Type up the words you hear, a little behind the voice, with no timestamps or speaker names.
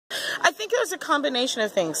I think there's a combination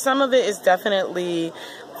of things. Some of it is definitely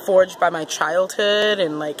forged by my childhood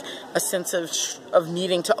and like a sense of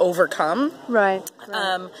needing to overcome. Right.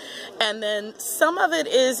 And then some of it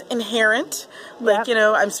is inherent, like, you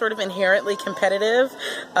know, I'm sort of inherently competitive,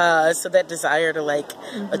 so that desire to like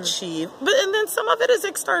achieve. And then some of it is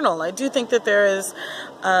external. I do think that there is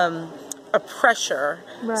a pressure,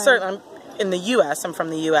 certainly. In the U.S., I'm from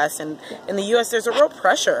the U.S., and in the U.S. there's a real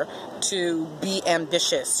pressure to be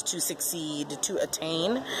ambitious, to succeed, to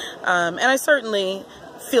attain, and I certainly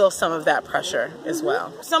feel some of that pressure as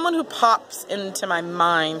well. Someone who pops into my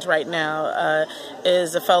mind right now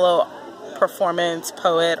is a fellow performance,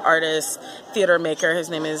 poet, artist, theater maker. His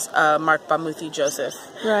name is Mark Bamuthi Joseph.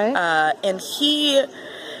 Right. And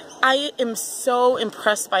I am so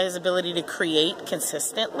impressed by his ability to create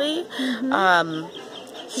consistently.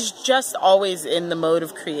 He's just always in the mode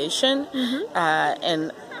of creation,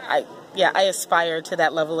 and I aspire to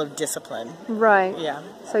that level of discipline. Right. Yeah.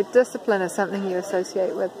 So discipline is something you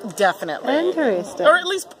associate with. Definitely. Interesting. Or at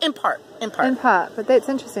least in part. In part. But that's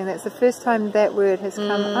interesting. That's the first time that word has come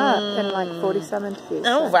up in like 40-some interviews.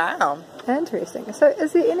 Oh, wow. Interesting. So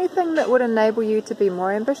is there anything that would enable you to be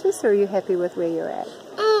more ambitious, or are you happy with where you're at?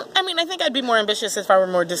 I mean, I think I'd be more ambitious if I were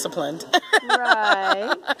more disciplined.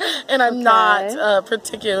 Right. And I'm not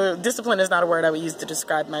discipline is not a word I would use to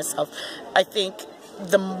describe myself. I think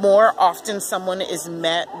the more often someone is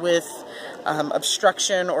met with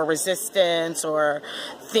obstruction or resistance or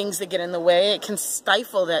things that get in the way, it can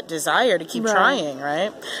stifle that desire to keep trying,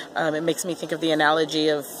 right? It makes me think of the analogy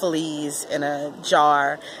of fleas in a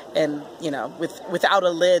jar, and, you know, without a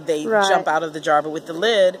lid, they jump out of the jar, but with the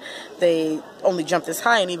lid, they only jump this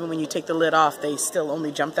high, and even when you take the lid off, they still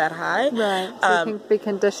only jump that high. Right. So you can be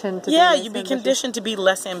conditioned to be less you'd be conditioned to be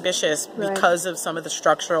less ambitious because of some of the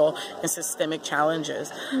structural and systemic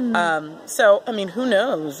challenges. So, I mean, who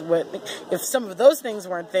knows if some of those things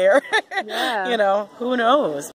weren't there, you know, who knows?